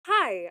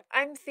Hi,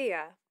 I'm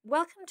Thea.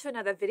 Welcome to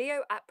another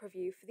video app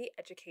review for the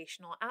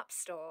Educational App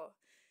Store.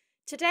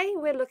 Today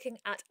we're looking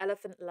at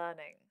Elephant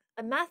Learning,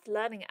 a math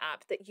learning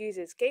app that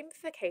uses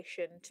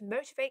gamification to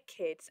motivate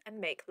kids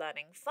and make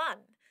learning fun.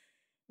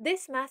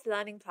 This math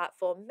learning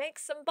platform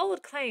makes some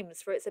bold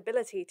claims for its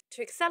ability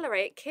to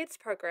accelerate kids'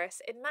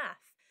 progress in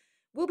math.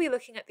 We'll be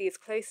looking at these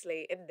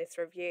closely in this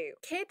review.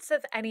 Kids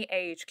of any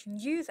age can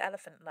use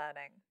Elephant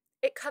Learning.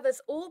 It covers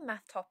all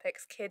math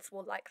topics kids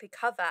will likely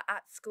cover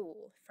at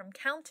school, from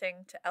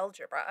counting to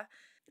algebra.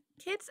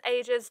 Kids'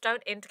 ages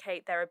don't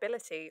indicate their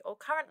ability or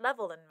current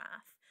level in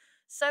math,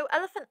 so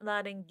Elephant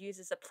Learning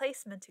uses a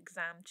placement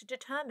exam to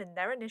determine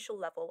their initial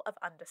level of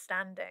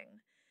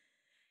understanding.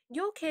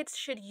 Your kids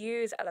should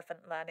use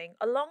Elephant Learning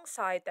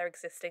alongside their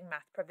existing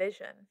math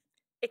provision.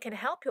 It can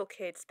help your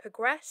kids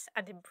progress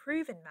and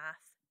improve in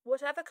math,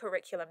 whatever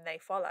curriculum they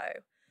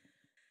follow.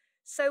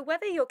 So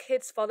whether your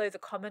kids follow the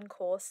Common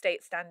Core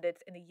state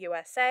standards in the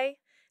USA,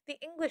 the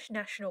English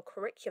National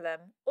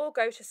Curriculum, or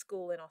go to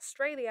school in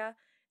Australia,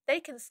 they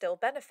can still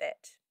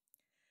benefit.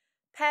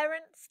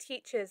 Parents,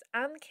 teachers,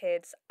 and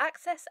kids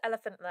access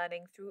Elephant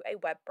Learning through a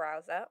web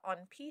browser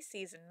on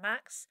PCs and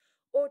Macs,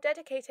 or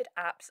dedicated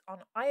apps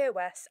on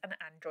iOS and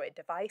Android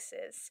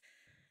devices.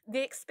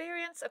 The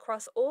experience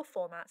across all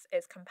formats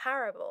is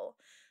comparable,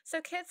 so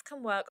kids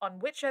can work on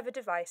whichever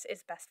device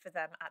is best for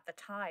them at the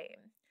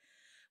time.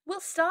 We'll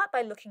start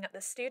by looking at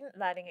the student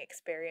learning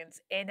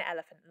experience in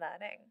Elephant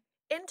Learning.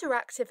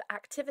 Interactive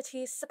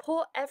activities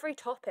support every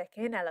topic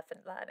in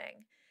Elephant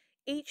Learning.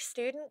 Each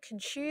student can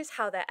choose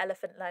how their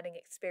Elephant Learning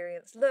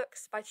experience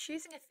looks by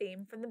choosing a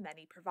theme from the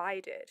many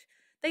provided.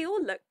 They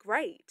all look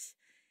great.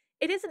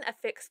 It isn't a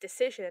fixed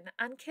decision,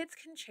 and kids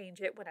can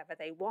change it whenever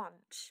they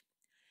want.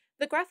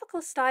 The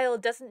graphical style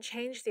doesn't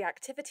change the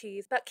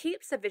activities, but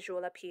keeps the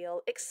visual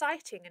appeal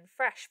exciting and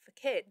fresh for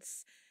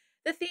kids.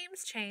 The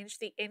themes change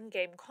the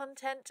in-game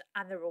content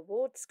and the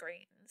reward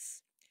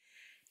screens.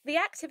 The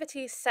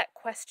activities set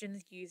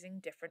questions using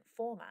different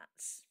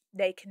formats.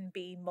 They can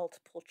be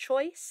multiple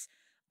choice,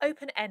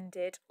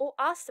 open-ended, or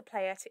ask the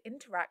player to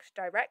interact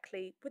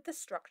directly with the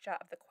structure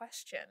of the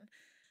question.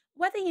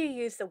 Whether you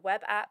use the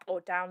web app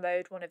or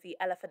download one of the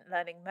Elephant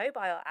Learning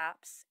mobile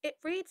apps, it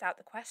reads out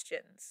the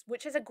questions,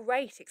 which is a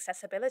great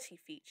accessibility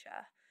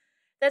feature.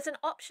 There's an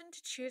option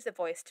to choose a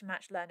voice to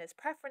match learners'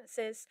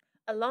 preferences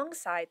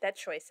alongside their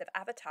choice of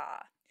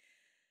avatar.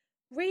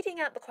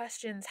 Reading out the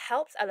questions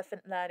helps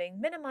Elephant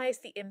Learning minimize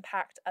the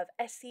impact of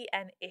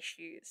SEN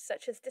issues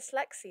such as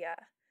dyslexia.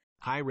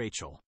 Hi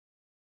Rachel.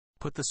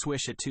 Put the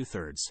swish at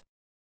 2/3.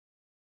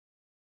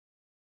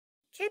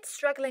 Kids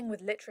struggling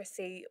with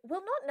literacy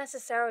will not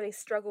necessarily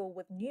struggle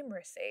with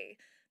numeracy,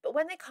 but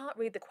when they can't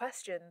read the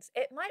questions,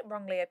 it might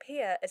wrongly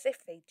appear as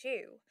if they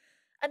do.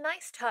 A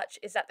nice touch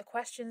is that the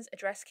questions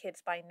address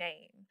kids by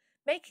name,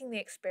 making the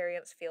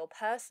experience feel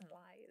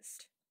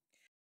personalized.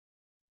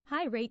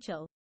 Hi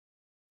Rachel.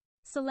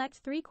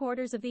 Select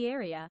 3/4 of the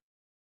area.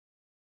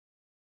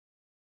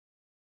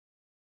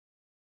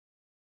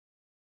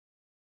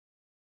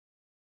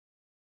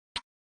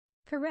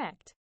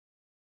 Correct.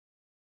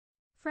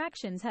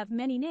 Fractions have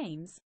many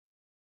names.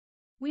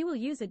 We will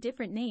use a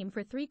different name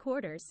for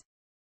 3/4.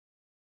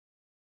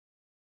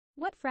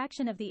 What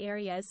fraction of the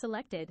area is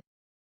selected?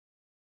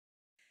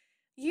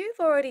 You've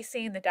already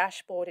seen the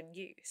dashboard in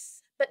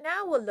use, but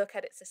now we'll look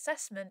at its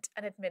assessment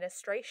and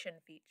administration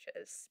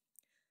features.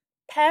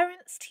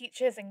 Parents,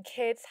 teachers, and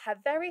kids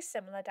have very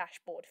similar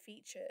dashboard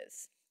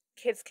features.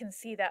 Kids can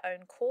see their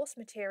own course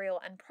material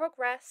and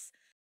progress,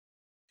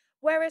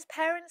 whereas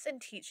parents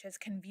and teachers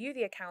can view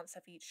the accounts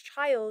of each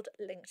child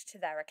linked to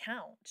their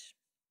account.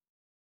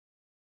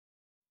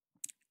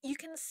 You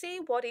can see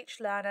what each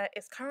learner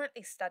is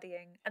currently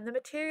studying and the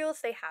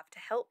materials they have to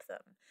help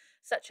them,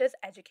 such as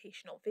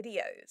educational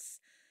videos.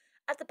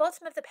 At the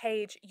bottom of the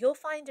page, you'll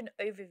find an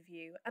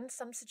overview and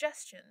some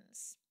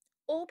suggestions.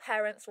 All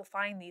parents will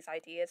find these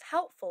ideas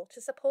helpful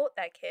to support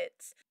their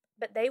kids,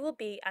 but they will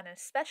be an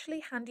especially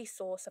handy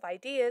source of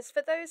ideas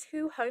for those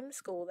who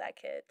homeschool their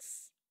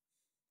kids.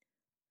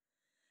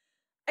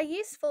 A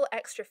useful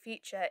extra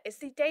feature is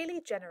the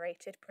daily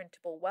generated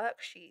printable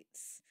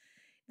worksheets.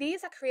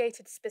 These are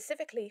created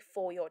specifically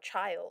for your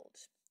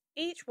child.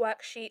 Each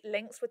worksheet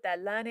links with their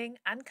learning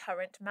and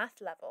current math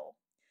level.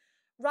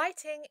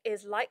 Writing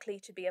is likely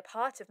to be a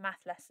part of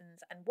math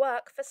lessons and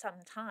work for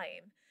some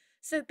time,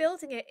 so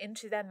building it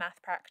into their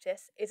math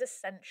practice is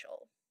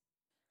essential.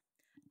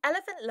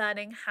 Elephant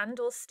Learning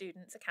handles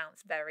students'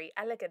 accounts very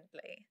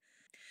elegantly.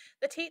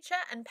 The teacher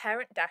and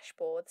parent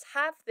dashboards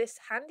have this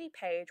handy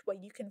page where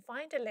you can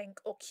find a link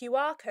or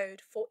QR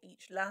code for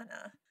each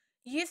learner.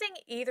 Using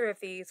either of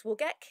these will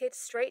get kids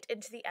straight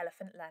into the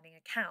Elephant Learning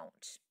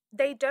account.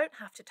 They don't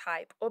have to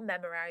type or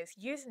memorize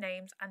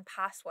usernames and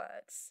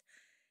passwords.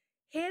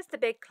 Here's the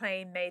big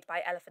claim made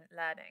by Elephant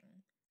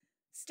Learning.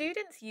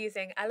 Students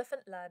using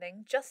Elephant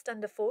Learning just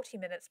under 40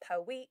 minutes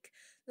per week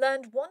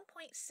learned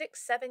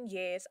 1.67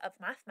 years of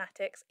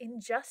mathematics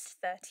in just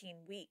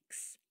 13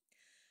 weeks.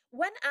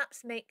 When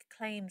apps make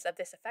claims of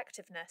this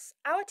effectiveness,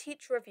 our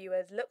teacher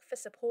reviewers look for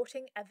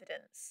supporting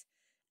evidence.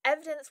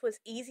 Evidence was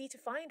easy to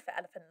find for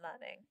elephant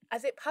learning,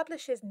 as it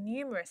publishes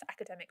numerous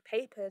academic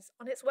papers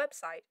on its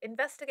website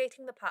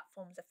investigating the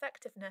platform's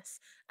effectiveness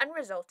and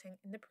resulting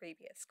in the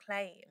previous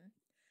claim.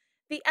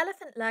 The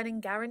Elephant Learning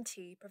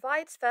Guarantee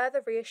provides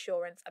further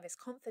reassurance of its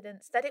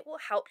confidence that it will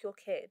help your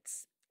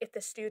kids. If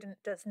the student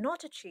does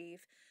not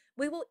achieve,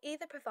 we will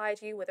either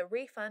provide you with a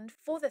refund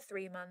for the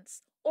 3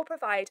 months or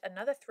provide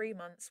another 3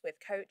 months with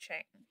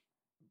coaching.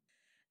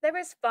 There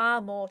is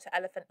far more to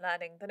elephant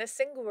learning than a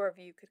single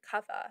review could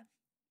cover.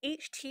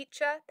 Each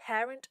teacher,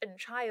 parent, and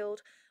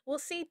child will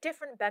see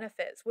different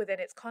benefits within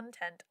its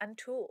content and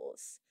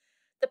tools.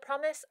 The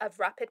promise of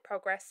rapid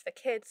progress for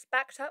kids,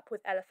 backed up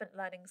with Elephant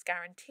Learning's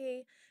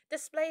guarantee,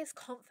 displays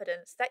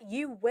confidence that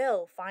you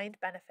will find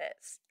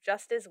benefits,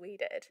 just as we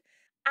did.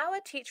 Our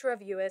teacher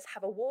reviewers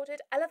have awarded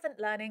Elephant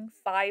Learning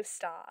 5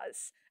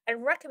 stars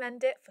and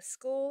recommend it for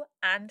school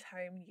and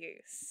home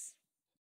use.